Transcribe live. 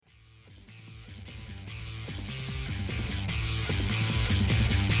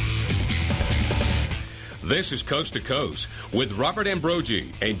This is Coast to Coast with Robert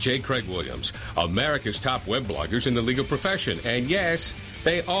Ambrogi and J. Craig Williams, America's top web bloggers in the legal profession. And yes,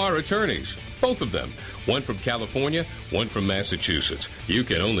 they are attorneys, both of them. One from California, one from Massachusetts. You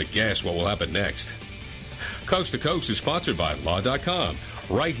can only guess what will happen next. Coast to Coast is sponsored by Law.com,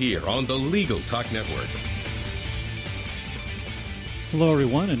 right here on the Legal Talk Network. Hello,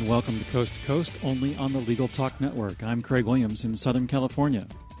 everyone, and welcome to Coast, only on the Legal Talk Network. I'm Craig Williams in Southern California.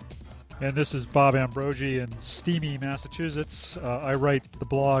 And this is Bob Ambrogi in steamy Massachusetts. I write the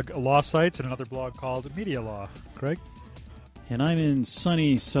blog Law Sites and another blog called Media Law. Craig? And I'm in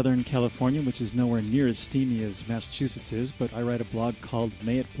sunny Southern California, which is nowhere near as steamy as Massachusetts is, but I write a blog called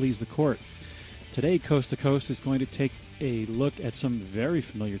May It Please the Court. Today, Coast to Coast is going to take a look at some very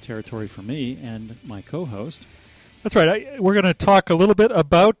familiar territory for me and my co-host. That's right. We're going to talk a little bit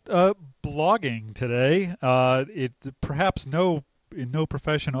about blogging today. Perhaps in no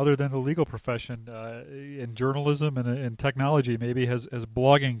profession other than the legal profession, in journalism and in technology, maybe has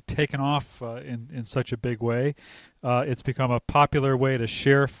blogging taken off in such a big way. It's become a popular way to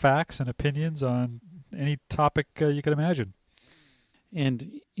share facts and opinions on any topic you can imagine.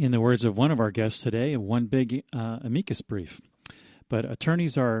 And in the words of one of our guests today, one big amicus brief. But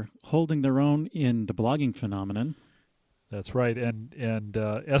attorneys are holding their own in the blogging phenomenon. That's right, and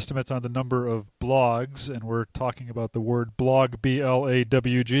estimates on the number of blogs, and we're talking about the word blog,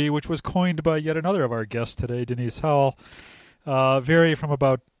 B-L-A-W-G, which was coined by yet another of our guests today, Denise Howell, vary from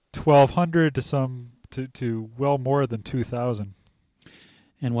about 1,200 to well more than 2,000.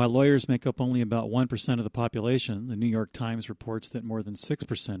 And while lawyers make up only about 1% of the population, the New York Times reports that more than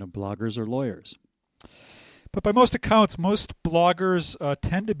 6% of bloggers are lawyers. But by most accounts, most bloggers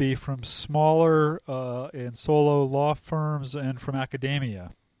tend to be from smaller and solo law firms and from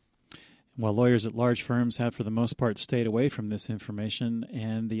academia. While lawyers at large firms have, for the most part, stayed away from this information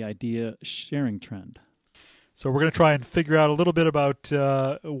and the idea sharing trend. So we're going to try and figure out a little bit about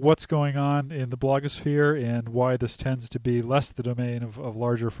what's going on in the blogosphere and why this tends to be less the domain of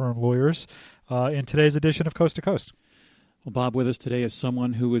larger firm lawyers in today's edition of Coast to Coast. Well, Bob, with us today is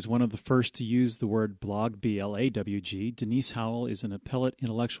someone who was one of the first to use the word blog, B-L-A-W-G. Denise Howell is an appellate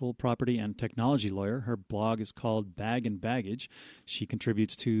intellectual property and technology lawyer. Her blog is called Bag and Baggage. She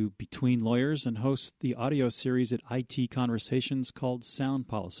contributes to Between Lawyers and hosts the audio series at IT Conversations called Sound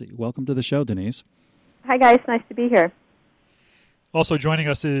Policy. Welcome to the show, Denise. Hi, guys. Nice to be here. Also joining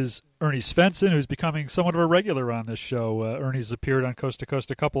us is Ernie Svensson, who's becoming somewhat of a regular on this show. Ernie's appeared on Coast to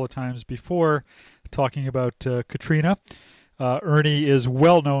Coast a couple of times before talking about Katrina. Ernie is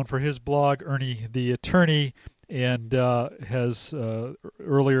well known for his blog, Ernie the Attorney, and has late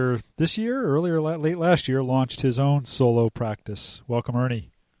last year, launched his own solo practice. Welcome,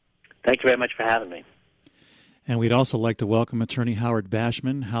 Ernie. Thank you very much for having me. And we'd also like to welcome attorney Howard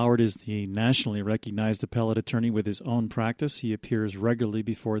Bashman. Howard is the nationally recognized appellate attorney with his own practice. He appears regularly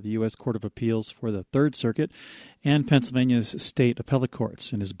before the U.S. Court of Appeals for the Third Circuit and Pennsylvania's state appellate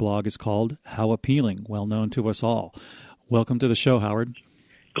courts. And his blog is called How Appealing, well known to us all. Welcome to the show, Howard.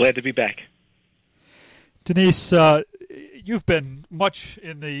 Glad to be back. Denise, you've been much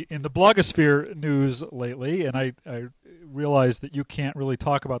in the blogosphere news lately, and I realize that you can't really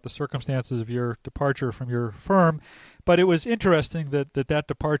talk about the circumstances of your departure from your firm, but it was interesting that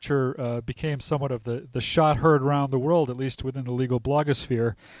departure became somewhat of the shot heard around the world, at least within the legal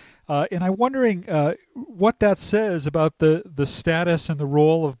blogosphere. And I'm wondering what that says about the status and the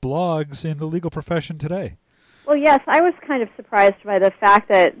role of blogs in the legal profession today. Well, yes, I was kind of surprised by the fact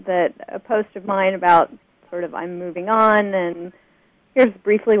that a post of mine about sort of I'm moving on and here's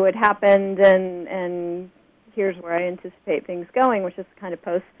briefly what happened and here's where I anticipate things going, which is the kind of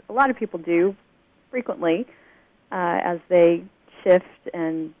post a lot of people do frequently as they shift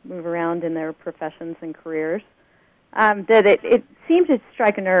and move around in their professions and careers, that it seemed to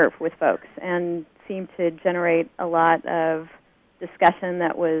strike a nerve with folks and seemed to generate a lot of discussion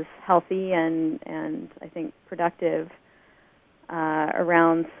that was healthy and I think productive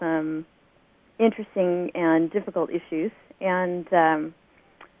around some interesting and difficult issues. And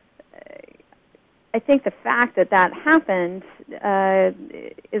I think the fact that happened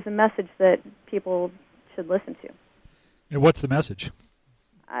is a message that people should listen to. And what's the message?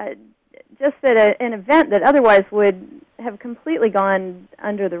 Just that an event that otherwise would have completely gone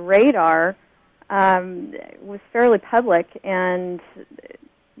under the radar was fairly public and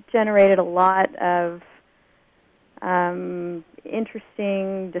generated a lot of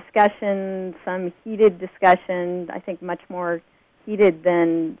interesting discussion, some heated discussion, I think much more heated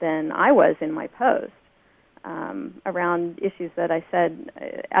than I was in my post, around issues that I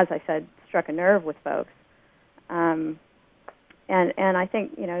said, struck a nerve with folks. And I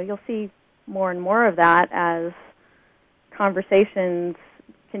think, you'll see more and more of that as conversations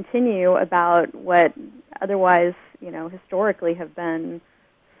continue about what otherwise, historically have been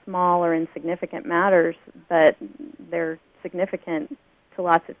small or insignificant matters, but they're significant to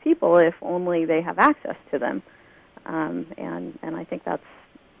lots of people if only they have access to them. And I think that's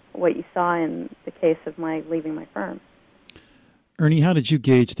what you saw in the case of my leaving my firm. Ernie, how did you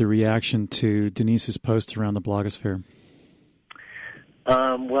gauge the reaction to Denise's post around the blogosphere?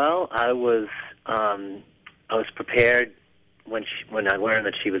 Well, I was prepared when I learned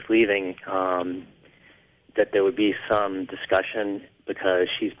that she was leaving, that there would be some discussion, because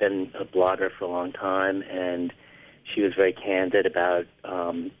she's been a blogger for a long time, and she was very candid about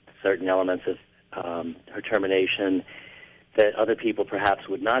certain elements of her termination that other people perhaps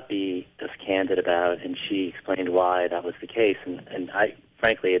would not be as candid about, and she explained why that was the case. And I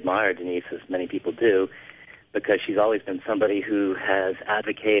frankly admire Denise, as many people do, because she's always been somebody who has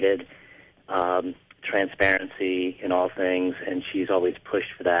advocated transparency in all things, and she's always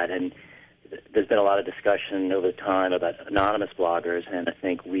pushed for that. And there's been a lot of discussion over time about anonymous bloggers, and I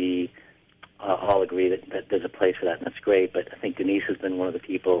think we all agree that there's a place for that, and that's great. But I think Denise has been one of the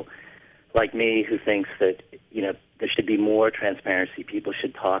people, like me, who thinks that, there should be more transparency. People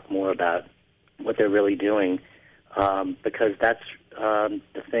should talk more about what they're really doing, because that's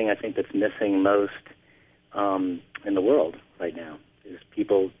the thing I think that's missing most in the world right now, is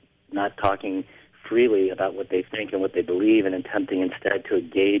people not talking freely about what they think and what they believe, and attempting instead to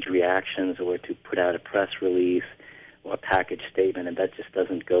gauge reactions or to put out a press release or a package statement, and that just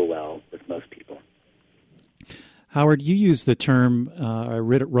doesn't go well with most people. Howard, you used the term, I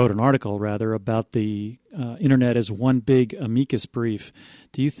wrote an article, rather, about the Internet as one big amicus brief.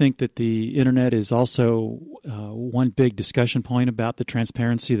 Do you think that the Internet is also one big discussion point about the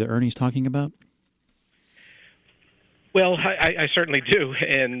transparency that Ernie's talking about? Well, I certainly do,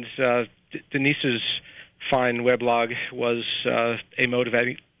 and Denise's fine weblog was the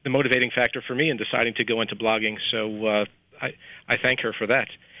motivating factor for me in deciding to go into blogging, so I thank her for that.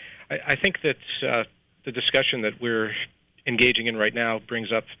 I think that the discussion that we're engaging in right now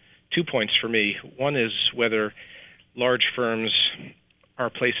brings up 2 points for me. One is whether large firms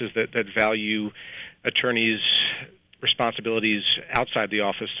are places that value attorneys' responsibilities outside the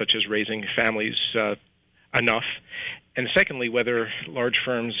office, such as raising families, enough. And secondly, whether large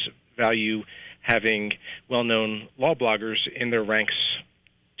firms value having well-known law bloggers in their ranks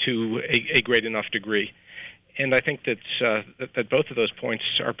to a great enough degree. And I think that both of those points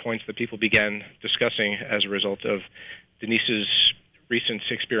are points that people began discussing as a result of Denise's recent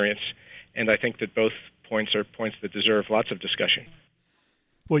experience. And I think that both points are points that deserve lots of discussion.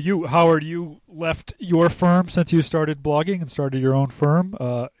 Well, Howard, you left your firm since you started blogging and started your own firm.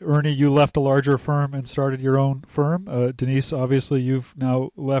 Ernie, you left a larger firm and started your own firm. Denise, obviously, you've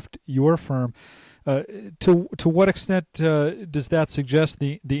now left your firm. To what extent does that suggest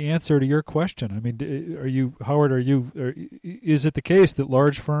the answer to your question? I mean, Howard, is it the case that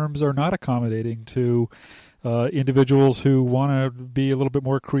large firms are not accommodating to individuals who want to be a little bit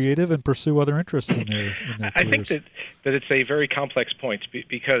more creative and pursue other interests in their I careers? think that it's a very complex point,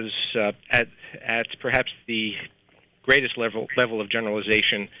 because at perhaps the greatest level of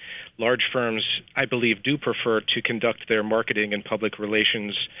generalization, large firms, I believe, do prefer to conduct their marketing and public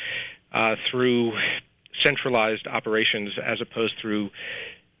relations through centralized operations, as opposed through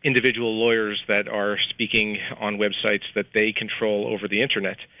individual lawyers that are speaking on websites that they control over the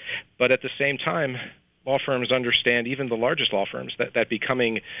Internet. But at the same time, law firms understand, even the largest law firms, that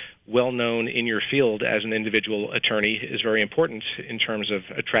becoming well-known in your field as an individual attorney is very important in terms of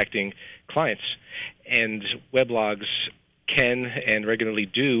attracting clients. And weblogs can and regularly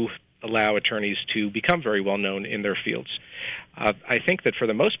do allow attorneys to become very well-known in their fields. I think that for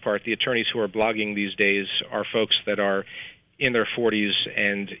the most part, the attorneys who are blogging these days are folks that are in their 40s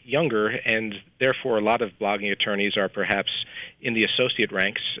and younger, and therefore a lot of blogging attorneys are perhaps in the associate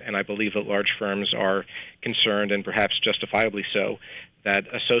ranks, and I believe that large firms are concerned, and perhaps justifiably so, that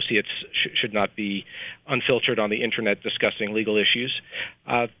associates should not be unfiltered on the Internet discussing legal issues.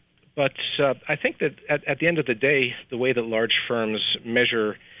 But I think that at the end of the day, the way that large firms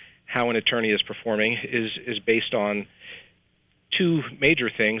measure how an attorney is performing is based on two major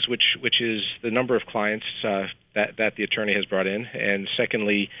things, which is the number of clients that the attorney has brought in, and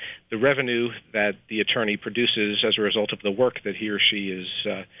secondly, the revenue that the attorney produces as a result of the work that he or she is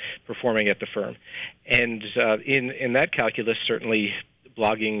performing at the firm. And in that calculus, certainly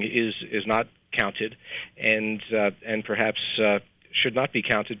blogging is not counted, and perhaps should not be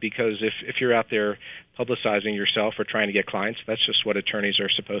counted, because if you're out there publicizing yourself or trying to get clients, that's just what attorneys are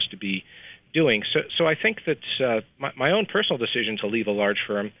supposed to be doing. So I think that my own personal decision to leave a large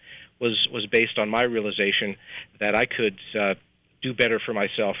firm was based on my realization that I could do better for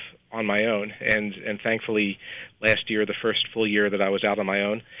myself on my own. And thankfully, last year, the first full year that I was out on my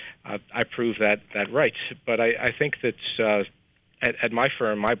own, I proved that right. But I think that at my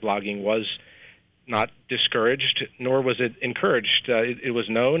firm, my blogging was not discouraged, nor was it encouraged. It was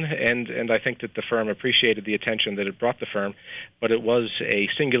known, and I think that the firm appreciated the attention that it brought the firm, but it was a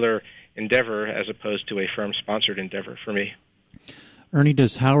singular endeavor as opposed to a firm-sponsored endeavor for me. Ernie,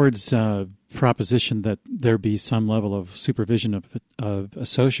 does Howard's proposition that there be some level of supervision of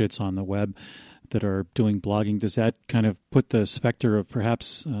associates on the web that are doing blogging, does that kind of put the specter of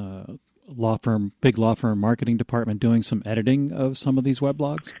perhaps big law firm marketing department doing some editing of some of these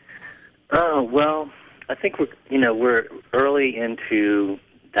weblogs? Well, I think we're early into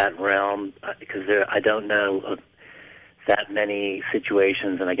that realm because I don't know of that many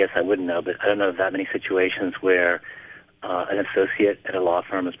situations, and I guess I wouldn't know, but I don't know of that many situations where an associate at a law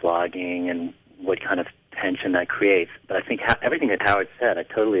firm is blogging and what kind of tension that creates. But I think everything that Howard said, I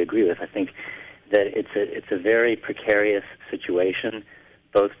totally agree with. I think that it's a very precarious situation,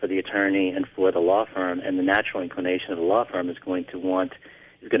 both for the attorney and for the law firm, and the natural inclination of the law firm is going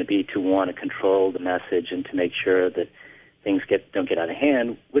to be to want to control the message and to make sure that things don't get out of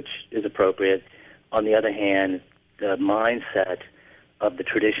hand, which is appropriate. On the other hand, the mindset of the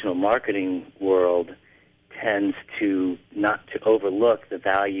traditional marketing world tends to not to overlook the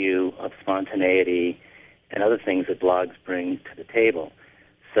value of spontaneity and other things that blogs bring to the table.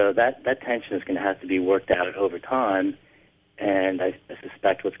 So that tension is going to have to be worked out over time, and I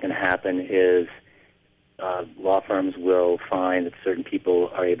suspect what's going to happen is law firms will find that certain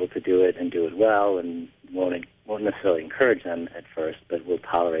people are able to do it and do it well and won't necessarily encourage them at first, but will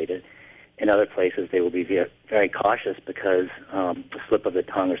tolerate it. In other places, they will be very cautious because a slip of the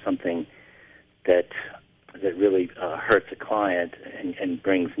tongue or something that really hurts a client and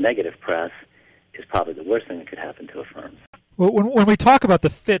brings negative press is probably the worst thing that could happen to a firm. Well, when we talk about the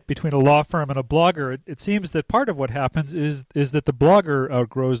fit between a law firm and a blogger, it seems that part of what happens is that the blogger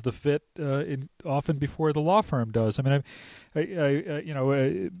outgrows the fit often before the law firm does. I mean,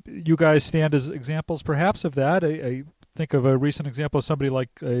 you guys stand as examples, perhaps, of that. I think of a recent example of somebody like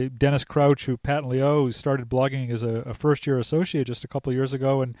Dennis Crouch, who patently who started blogging as a first-year associate just a couple of years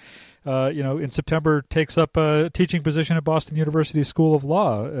ago, and in September takes up a teaching position at Boston University School of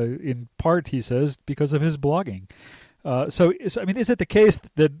Law. In part, he says, because of his blogging. Is it the case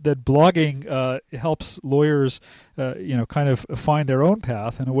that blogging helps lawyers, kind of find their own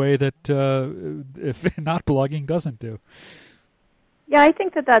path in a way that if not blogging doesn't do? Yeah, I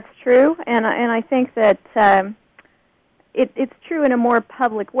think that's true, and I think that it's true in a more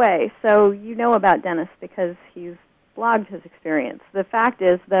public way. So you know about Dennis because he's blogged his experience. The fact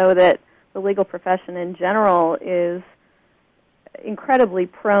is, though, that the legal profession in general is incredibly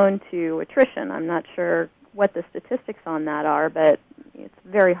prone to attrition. I'm not sure what the statistics on that are, but it's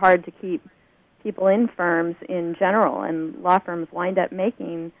very hard to keep people in firms in general, and law firms wind up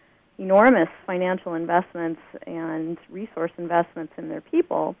making enormous financial investments and resource investments in their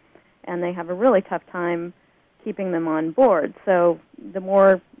people, and they have a really tough time keeping them on board. So the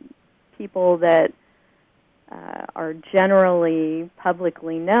more people that are generally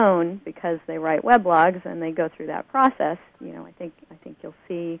publicly known because they write weblogs and they go through that process, I think you'll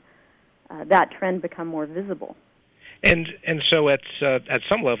see that trend become more visible. And so at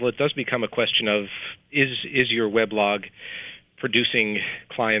some level, it does become a question of is your weblog producing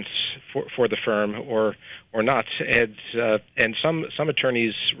clients for the firm or not? And some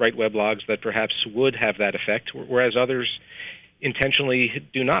attorneys write weblogs that perhaps would have that effect, whereas others intentionally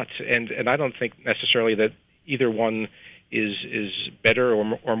do not. And I don't think necessarily that either one is better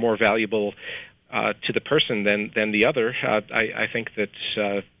or more valuable to the person than the other. I think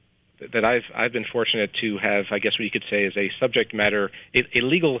that I've been fortunate to have, I guess what you could say, is a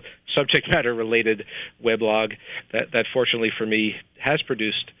legal subject matter related weblog that fortunately for me has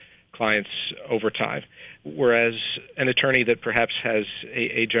produced clients over time, whereas an attorney that perhaps has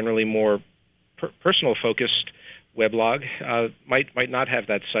a generally more personal focused weblog might not have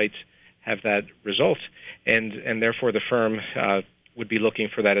that site have that result, and therefore the firm would be looking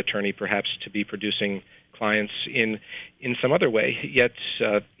for that attorney perhaps to be producing clients in some other way. Yet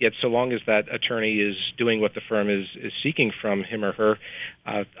so long as that attorney is doing what the firm is seeking from him or her,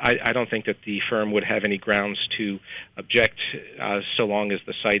 I don't think that the firm would have any grounds to object so long as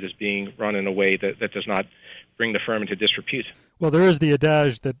the site is being run in a way that does not bring the firm into disrepute. Well, there is the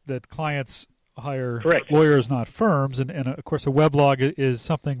adage that clients hire Correct. lawyers, not firms, and of course a weblog is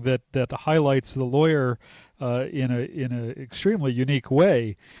something that highlights the lawyer in an extremely unique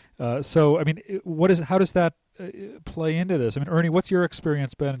way. So, I mean, how does that play into this? I mean, Ernie, what's your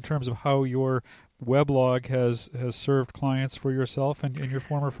experience been in terms of how your weblog has served clients for yourself and your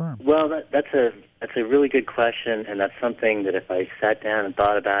former firm? Well, that's a really good question, and that's something that if I sat down and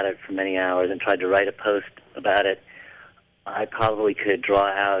thought about it for many hours and tried to write a post about it, I probably could draw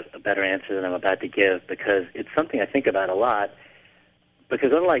out a better answer than I'm about to give, because it's something I think about a lot.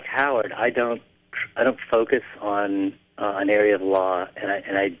 Because unlike Howard, I don't focus on an area of law,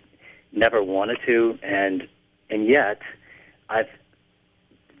 and I never wanted to, and yet I've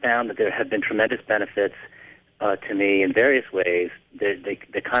found that there have been tremendous benefits to me in various ways.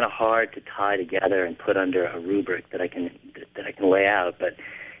 They're kind of hard to tie together and put under a rubric that I can lay out. But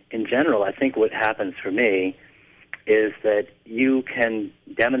in general, I think what happens for me is that you can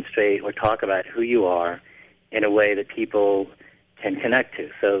demonstrate or talk about who you are in a way that people can connect to.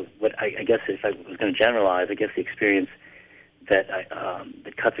 So what I guess if I was going to generalize, I guess the experience that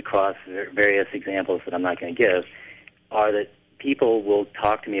cuts across various examples that I'm not going to give are that people will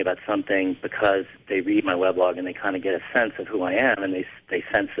talk to me about something because they read my weblog and they kind of get a sense of who I am, and they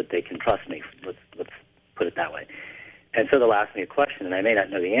sense that they can trust me. Let's put it that way. And so they'll ask me a question, and I may not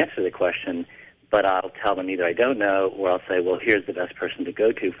know the answer to the question, but I'll tell them either I don't know, or I'll say, well, here's the best person to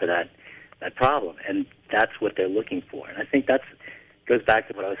go to for that problem. And that's what they're looking for. And I think that goes back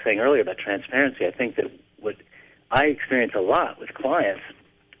to what I was saying earlier about transparency. I think that what I experience a lot with clients,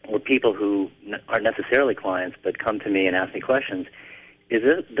 or people who aren't necessarily clients but come to me and ask me questions, is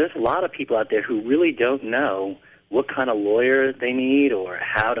there's a lot of people out there who really don't know what kind of lawyer they need or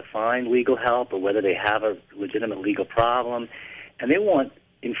how to find legal help or whether they have a legitimate legal problem, and they want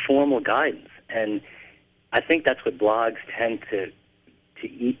informal guidance. And I think that's what blogs tend to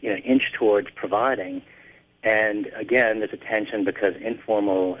inch towards providing. And again, there's a tension because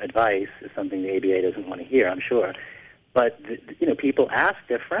informal advice is something the ABA doesn't want to hear, I'm sure. But people ask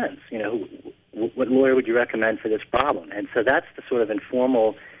their friends, what lawyer would you recommend for this problem? And so that's the sort of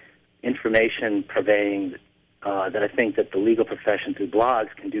informal information purveying that I think that the legal profession through blogs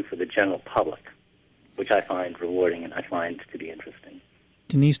can do for the general public, which I find rewarding and I find to be interesting.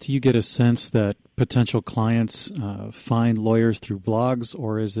 Denise, do you get a sense that potential clients find lawyers through blogs,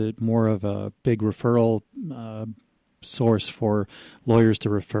 or is it more of a big referral source for lawyers to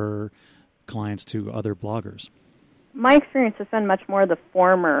refer clients to other bloggers? My experience has been much more the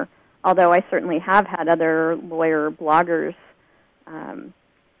former, although I certainly have had other lawyer bloggers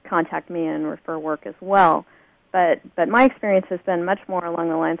contact me and refer work as well. But my experience has been much more along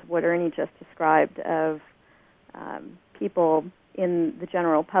the lines of what Ernie just described, of people in the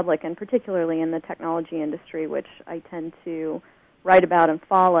general public, and particularly in the technology industry, which I tend to write about and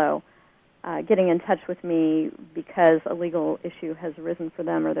follow, getting in touch with me because a legal issue has arisen for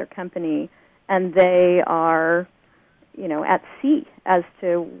them or their company, and they are, at sea as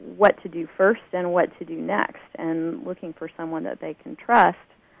to what to do first and what to do next, and looking for someone that they can trust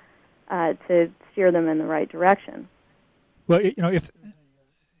to steer them in the right direction. Well,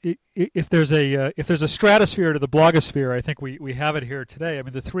 if there's a stratosphere to the blogosphere, I think we have it here today. I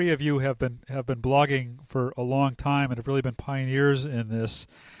mean, the three of you have been blogging for a long time and have really been pioneers in this.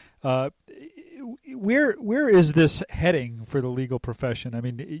 Where is this heading for the legal profession? I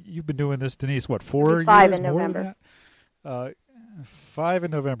mean, you've been doing this, Denise, what, 4 years? 5 in November. 5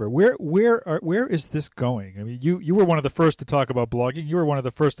 in November. Where is this going? I mean, you were one of the first to talk about blogging. You were one of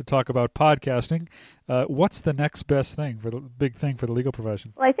the first to talk about podcasting. What's the next best thing big thing for the legal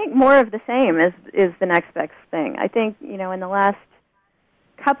profession? Well, I think more of the same is the next best thing. I think, in the last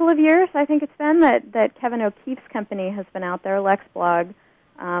couple of years, I think it's been that Kevin O'Keefe's company has been out there, LexBlog,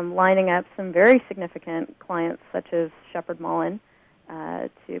 lining up some very significant clients such as Shepherd Mullen,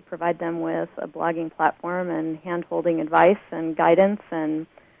 to provide them with a blogging platform and hand-holding advice and guidance, and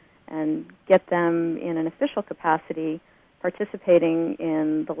get them in an official capacity participating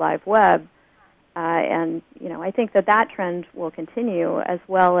in the live web. And I think that trend will continue, as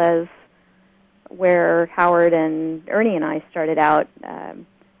well as where Howard and Ernie and I started out,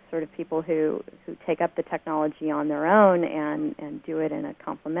 sort of people who take up the technology on their own and do it in a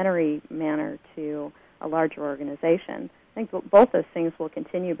complementary manner to a larger organization. I think both those things will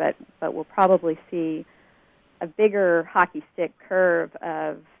continue, but we'll probably see a bigger hockey stick curve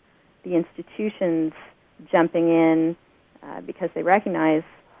of the institutions jumping in because they recognize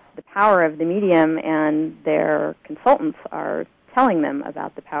the power of the medium, and their consultants are telling them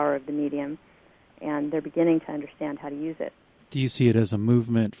about the power of the medium, and they're beginning to understand how to use it. Do you see it as a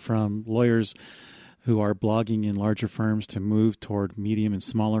movement from lawyers who are blogging in larger firms to move toward medium and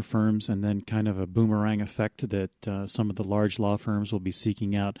smaller firms, and then kind of a boomerang effect that some of the large law firms will be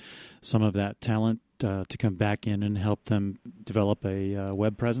seeking out some of that talent to come back in and help them develop a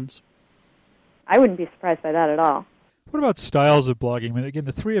web presence? I wouldn't be surprised by that at all. What about styles of blogging? I mean, again,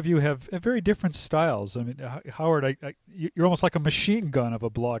 the three of you have very different styles. I mean, Howard, you're almost like a machine gun of a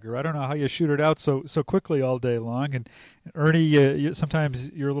blogger. I don't know how you shoot it out so quickly all day long. And Ernie, sometimes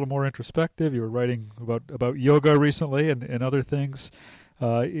you're a little more introspective. You were writing about yoga recently and other things.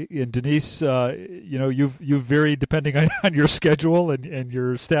 And Denise, you've varied depending on your schedule and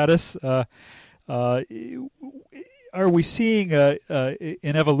your status. Are we seeing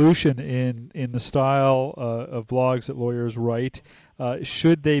an evolution in the style of blogs that lawyers write?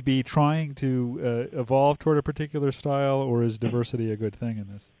 Should they be trying to evolve toward a particular style, or is diversity a good thing in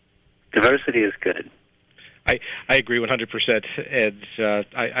this? Diversity is good. I agree 100%, Ed.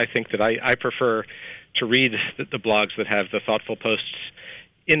 I think that I prefer to read the blogs that have the thoughtful posts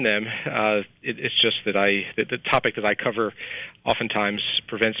in them. It's just that the topic that I cover oftentimes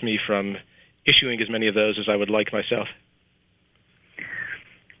prevents me from issuing as many of those as I would like myself.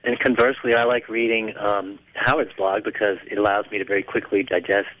 And conversely, I like reading Howard's blog because it allows me to very quickly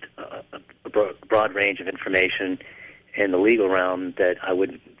digest a broad range of information in the legal realm that I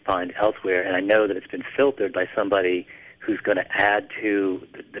wouldn't find elsewhere. And I know that it's been filtered by somebody who's going to add to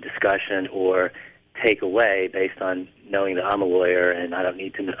the discussion or take away based on knowing that I'm a lawyer and I don't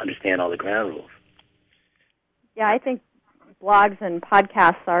need to understand all the ground rules. Yeah, I think blogs and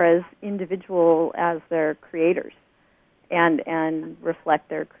podcasts are as individual as their creators and reflect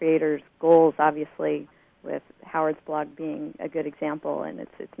their creators' goals, obviously, with Howard's blog being a good example. And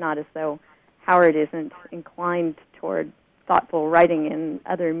it's not as though Howard isn't inclined toward thoughtful writing in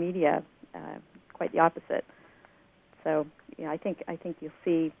other media, quite the opposite. So, I think you'll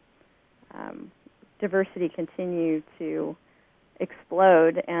see diversity continue to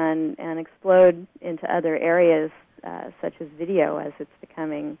explode and explode into other areas such as video as it's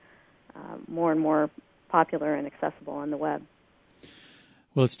becoming more and more popular and accessible on the web.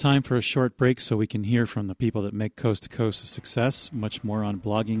 Well, it's time for a short break so we can hear from the people that make Coast to Coast a success. Much more on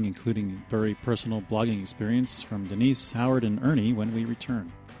blogging, including very personal blogging experience from Denise, Howard, and Ernie when we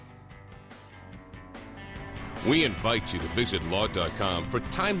return. We invite you to visit law.com for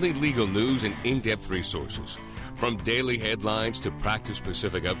timely legal news and in-depth resources. From daily headlines to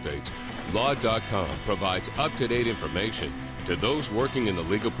practice-specific updates, law.com provides up-to-date information to those working in the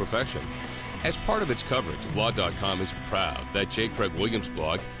legal profession. As part of its coverage, law.com is proud that J. Craig Williams'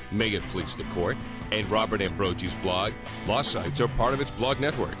 blog, May It Please the Court, and Robert Ambrogi's blog, Law Sites, are part of its blog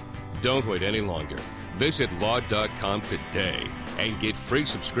network. Don't wait any longer. Visit law.com today and get free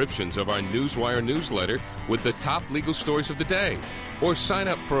subscriptions of our Newswire newsletter with the top legal stories of the day. Or sign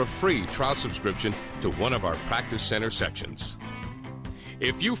up for a free trial subscription to one of our Practice Center sections.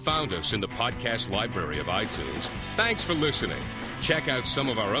 If you found us in the podcast library of iTunes, thanks for listening. Check out some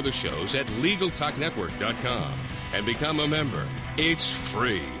of our other shows at LegalTalkNetwork.com and become a member. It's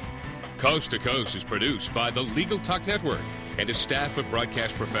free. Coast to Coast is produced by the Legal Talk Network and a staff of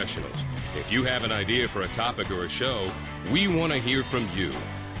broadcast professionals. If you have an idea for a topic or a show, we want to hear from you.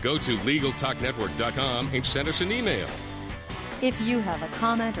 Go to LegalTalkNetwork.com and send us an email. If you have a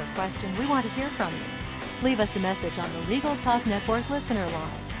comment or question, we want to hear from you. Leave us a message on the Legal Talk Network listener line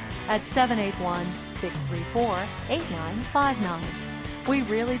at 781-634-8959. We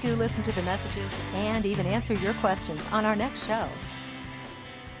really do listen to the messages and even answer your questions on our next show.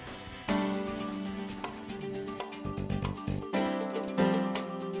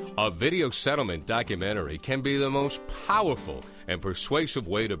 A video settlement documentary can be the most powerful and persuasive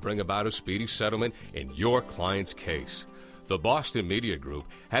way to bring about a speedy settlement in your client's case. The Boston Media Group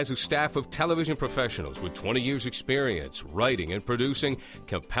has a staff of television professionals with 20 years' experience writing and producing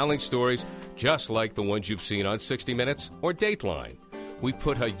compelling stories just like the ones you've seen on 60 Minutes or Dateline. We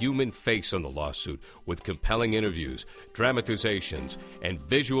put a human face on the lawsuit with compelling interviews, dramatizations, and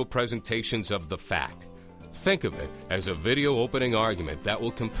visual presentations of the fact. Think of it as a video opening argument that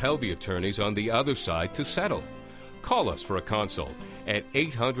will compel the attorneys on the other side to settle. Call us for a consult at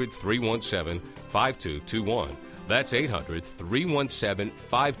 800-317-5221. That's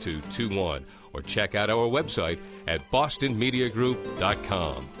 800-317-5221. Or check out our website at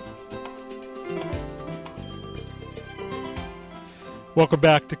bostonmediagroup.com. Welcome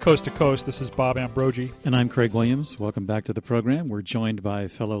back to Coast. This is Bob Ambrogi. And I'm Craig Williams. Welcome back to the program. We're joined by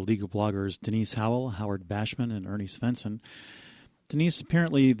fellow legal bloggers Denise Howell, Howard Bashman, and Ernie Svensson. Denise,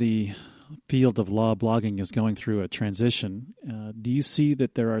 apparently the field of law blogging is going through a transition. Do you see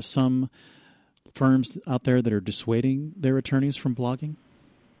that there are some firms out there that are dissuading their attorneys from blogging?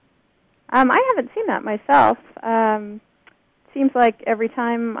 I haven't seen that myself. Seems like every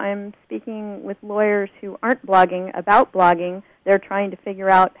time I'm speaking with lawyers who aren't blogging about blogging, they're trying to figure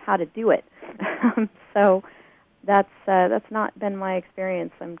out how to do it. So that's not been my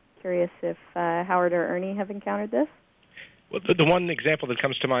experience. I'm curious if Howard or Ernie have encountered this. Well, the one example that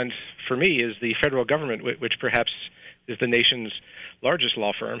comes to mind for me is the federal government, which perhaps is the nation's largest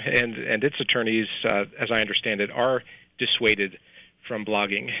law firm, and its attorneys, as I understand it, are dissuaded from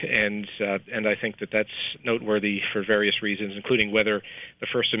blogging, and I think that that's noteworthy for various reasons, including whether the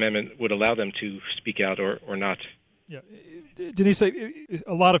First Amendment would allow them to speak out or not. Yeah, Denise,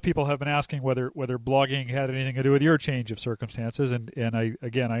 a lot of people have been asking whether blogging had anything to do with your change of circumstances, and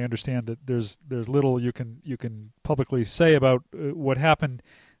I understand that there's little you can publicly say about what happened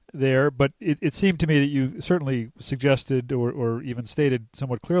there, but it seemed to me that you certainly suggested or even stated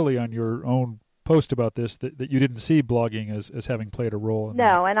somewhat clearly on your own post about this that you didn't see blogging as having played a role in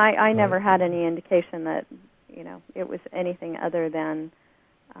No, and I never had any indication that it was anything other than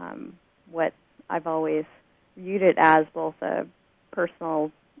what I've always viewed it as, both a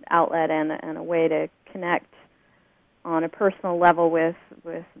personal outlet and a way to connect on a personal level with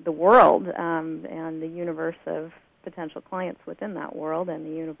the world and the universe of potential clients within that world and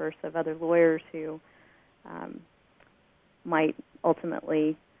the universe of other lawyers who might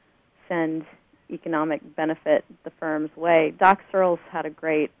ultimately send economic benefit the firm's way. Doc Searles had a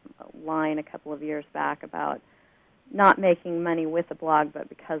great line a couple of years back about not making money with a blog, but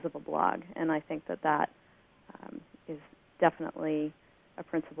because of a blog, and I think that is definitely a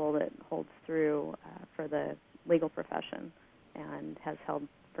principle that holds through for the legal profession and has held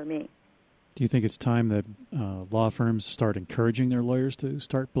for me. Do you think it's time that law firms start encouraging their lawyers to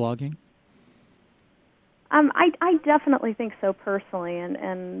start blogging? I definitely think so personally,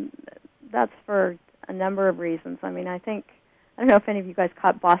 and that's for a number of reasons. I mean, I don't know if any of you guys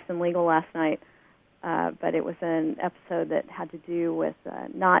caught Boston Legal last night, but it was an episode that had to do with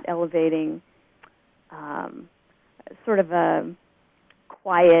not elevating sort of a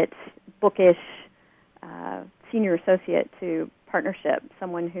quiet, bookish senior associate to partnership,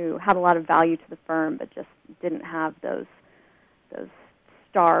 someone who had a lot of value to the firm but just didn't have those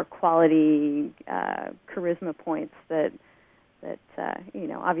star quality charisma points that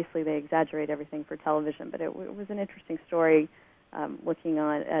obviously they exaggerate everything for television, but it was an interesting story looking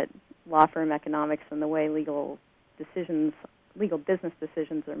at law firm economics and the way legal business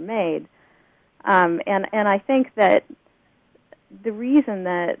decisions are made. And I think that the reason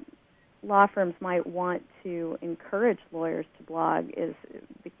that law firms might want to encourage lawyers to blog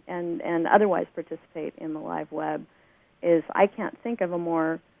and otherwise participate in the live web is I can't think of a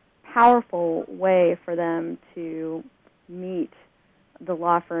more powerful way for them to meet the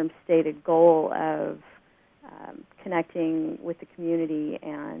law firm's stated goal of connecting with the community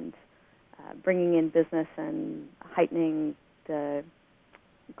and bringing in business and heightening the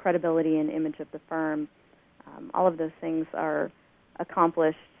credibility and image of the firm. All of those things are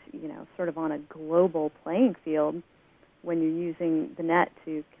accomplished, sort of on a global playing field when you're using the net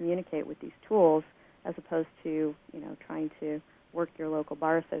to communicate with these tools, as opposed to, trying to work your local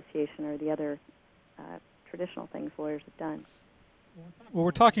bar association or the other traditional things lawyers have done. Well,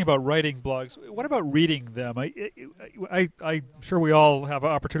 we're talking about writing blogs. What about reading them? I'm sure we all have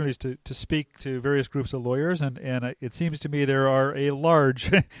opportunities to speak to various groups of lawyers, and it seems to me there are a large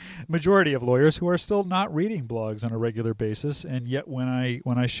majority of lawyers who are still not reading blogs on a regular basis. And yet, when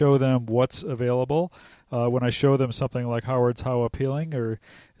I show them what's available, when I show them something like Howard's How Appealing or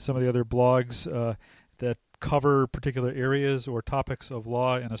some of the other blogs that cover particular areas or topics of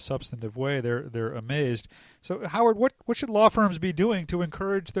law in a substantive way, they're amazed. So, Howard, what should law firms be doing to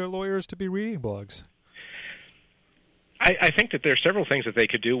encourage their lawyers to be reading blogs? I think that there are several things that they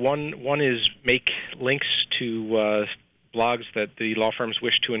could do. One is make links to blogs that the law firms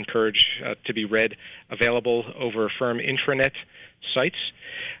wish to encourage to be read available over firm intranet sites,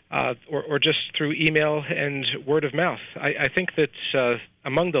 or just through email and word of mouth. I think that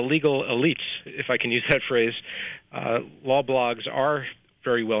among the legal elites, if I can use that phrase, law blogs are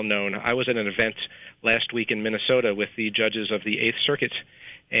very well known. I was at an event last week in Minnesota with the judges of the Eighth Circuit,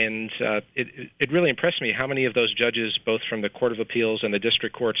 and it really impressed me how many of those judges, both from the Court of Appeals and the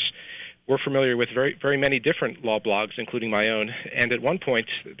district courts, were familiar with very, very many different law blogs, including my own. And at one point,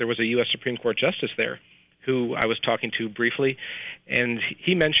 there was a U.S. Supreme Court justice there who I was talking to briefly, and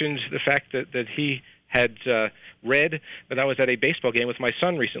he mentioned the fact that he had read that I was at a baseball game with my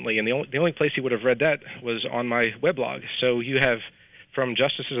son recently, and the only place he would have read that was on my weblog. So you have from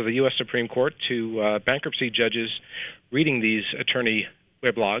justices of the U.S. Supreme Court to bankruptcy judges reading these attorney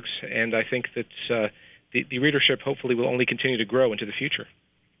weblogs, and I think that the readership hopefully will only continue to grow into the future.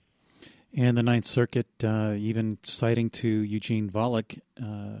 And the Ninth Circuit even citing to Eugene Volokh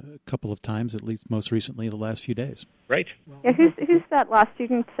a couple of times, at least most recently the last few days. Right. Yeah, who's that law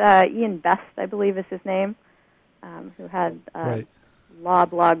student? Ian Best, I believe, is his name. who had Right. Law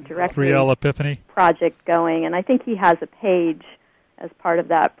Blog Directory 3L Epiphany project going, and I think he has a page as part of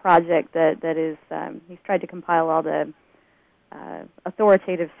that project that is he's tried to compile all the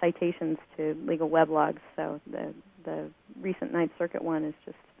authoritative citations to legal weblogs. So the recent Ninth Circuit one is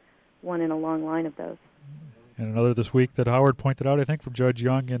just one in a long line of those. and another this week that Howard pointed out, I think, from Judge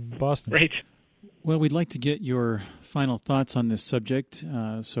Young in Boston. Right. Well, we'd like to get your final thoughts on this subject.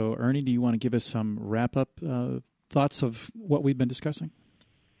 So, Ernie, do you want to give us some wrap-up thoughts of what we've been discussing?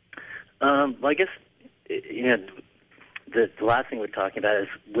 Well, I guess the last thing we're talking about is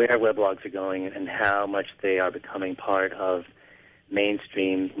where weblogs are going and how much they are becoming part of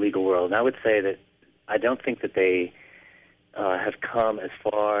mainstream legal world. And I would say that I don't think that they have come as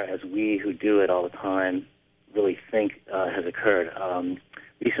far as we who do it all the time really think has occurred.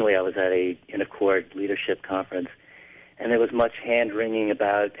 Recently, I was at a Intercourt leadership conference, and there was much hand-wringing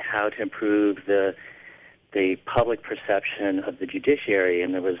about how to improve the public perception of the judiciary,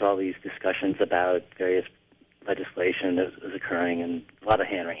 and there was all these discussions about various legislation that was occurring and a lot of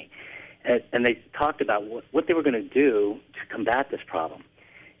hand-wringing. And they talked about what they were going to do to combat this problem.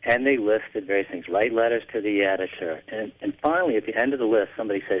 And they listed various things, write letters to the editor. And finally, at the end of the list,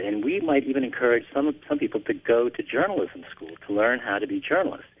 somebody said, and we might even encourage some people to go to journalism school to learn how to be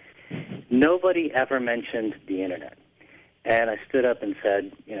journalists. Nobody ever mentioned the Internet. And I stood up and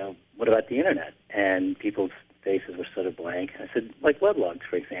said, what about the Internet? And people's faces were sort of blank. I said, like weblogs,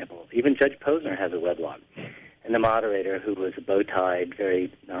 for example. Even Judge Posner has a weblog. And the moderator, who was a bow-tied,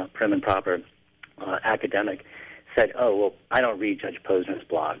 very prim and proper academic, said, oh, well, I don't read Judge Posner's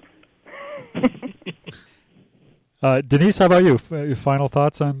blog. Denise, how about you? Your final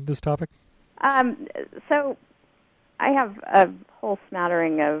thoughts on this topic? So I have a whole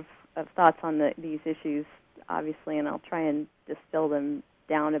smattering of thoughts on these issues, obviously, and I'll try and distill them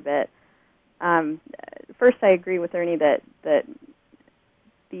down a bit. First, I agree with Ernie that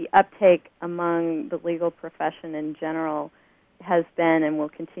the uptake among the legal profession in general has been and will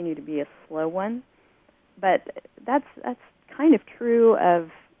continue to be a slow one. But that's kind of true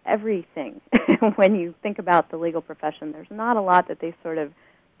of everything. When you think about the legal profession, there's not a lot that they sort of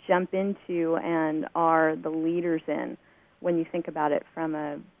jump into and are the leaders in when you think about it from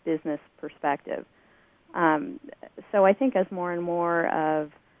a business perspective. So I think as more and more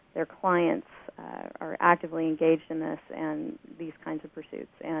of their clients are actively engaged in this and these kinds of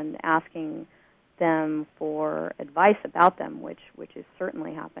pursuits and asking them for advice about them, which is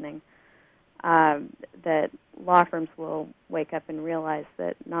certainly happening, that law firms will wake up and realize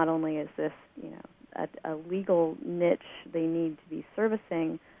that not only is this, a legal niche they need to be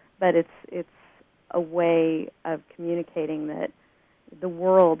servicing, but it's a way of communicating that the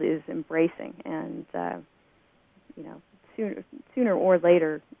world is embracing, and sooner or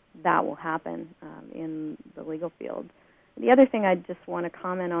later that will happen in the legal field. The other thing I just want to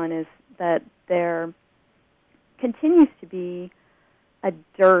comment on is that there continues to be a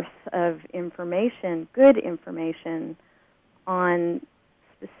dearth of information, good information, on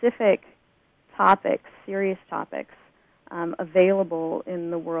specific topics, serious topics, available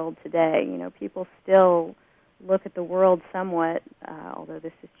in the world today. People still look at the world somewhat, although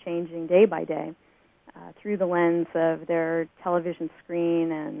this is changing day by day, through the lens of their television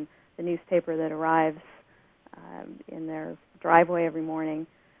screen and the newspaper that arrives in their driveway every morning,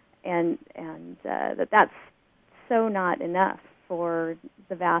 and that's so not enough for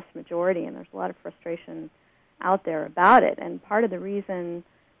the vast majority, and there's a lot of frustration out there about it. And part of the reason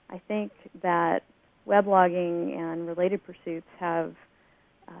I think that weblogging and related pursuits have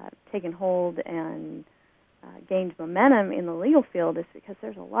taken hold and gained momentum in the legal field is because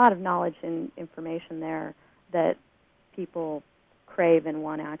there's a lot of knowledge and information there that people crave and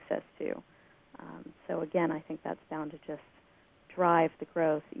want access to. So again, I think that's bound to just drive the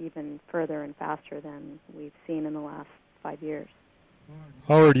growth even further and faster than we've seen in the last 5 years.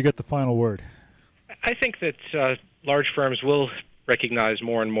 Howard, you get the final word. I think that large firms will recognize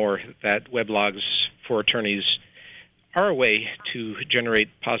more and more that weblogs for attorneys are a way to generate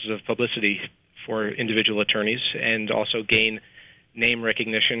positive publicity for individual attorneys and also gain name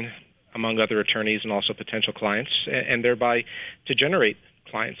recognition among other attorneys and also potential clients, and thereby to generate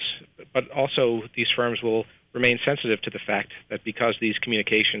clients. But also these firms will remain sensitive to the fact that because these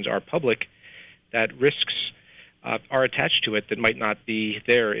communications are public, that risks are attached to it that might not be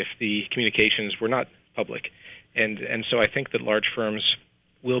there if the communications were not public. And so I think that large firms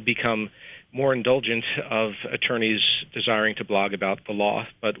will become more indulgent of attorneys desiring to blog about the law,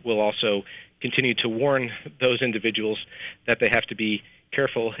 but will also continue to warn those individuals that they have to be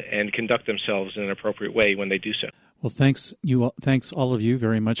careful and conduct themselves in an appropriate way when they do so. Well, thanks all of you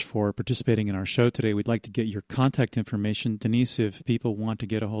very much for participating in our show today. We'd like to get your contact information. Denise, if people want to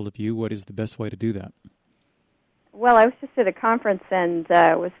get a hold of you, what is the best way to do that? Well, I was just at a conference and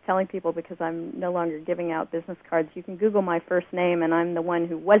was telling people, because I'm no longer giving out business cards, you can Google my first name, and I'm the one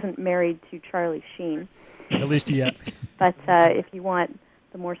who wasn't married to Charlie Sheen. At least yet. But if you want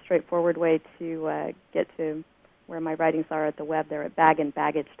the more straightforward way to get to where my writings are at the web, they're at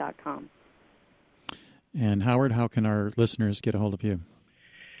bagandbaggage.com. And Howard, how can our listeners get a hold of you?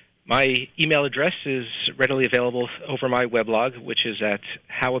 My email address is readily available over my weblog, which is at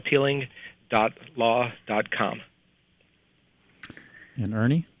howappealing.law.com. And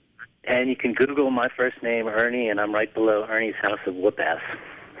Ernie? And you can Google my first name, Ernie, and I'm right below Ernie's House of Whoop-Ass.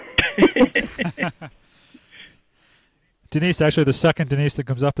 Denise, actually the second Denise that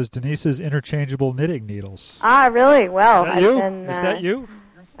comes up is Denise's Interchangeable Knitting Needles. Ah, really? Well, is that you? Is that you?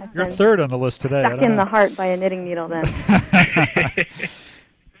 You're third on the list today. Stuck in the heart by a knitting needle then.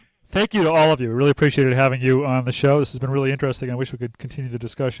 Thank you to all of you. We really appreciated having you on the show. This has been really interesting. I wish we could continue the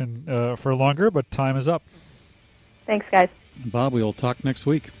discussion for longer, but time is up. Thanks, guys. Bob, we will talk next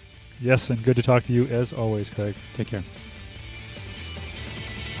week. Yes, and good to talk to you as always, Craig. Take care.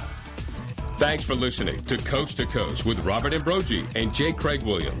 Thanks for listening to Coast with Robert Ambrogi and J. Craig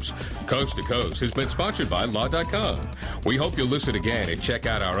Williams. Coast to Coast has been sponsored by Law.com. We hope you'll listen again and check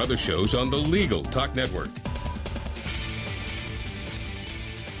out our other shows on the Legal Talk Network.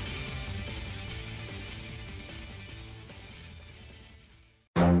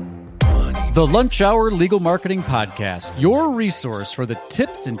 The Lunch Hour Legal Marketing Podcast, your resource for the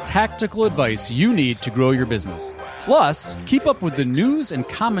tips and tactical advice you need to grow your business. Plus, keep up with the news and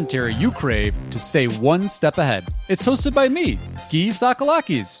commentary you crave to stay one step ahead. It's hosted by me, Guy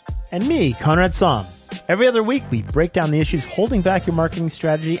Sakalakis. And me, Conrad Somm. Every other week, we break down the issues holding back your marketing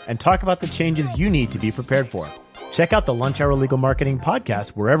strategy and talk about the changes you need to be prepared for. Check out the Lunch Hour Legal Marketing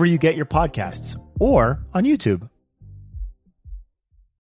Podcast wherever you get your podcasts or on YouTube.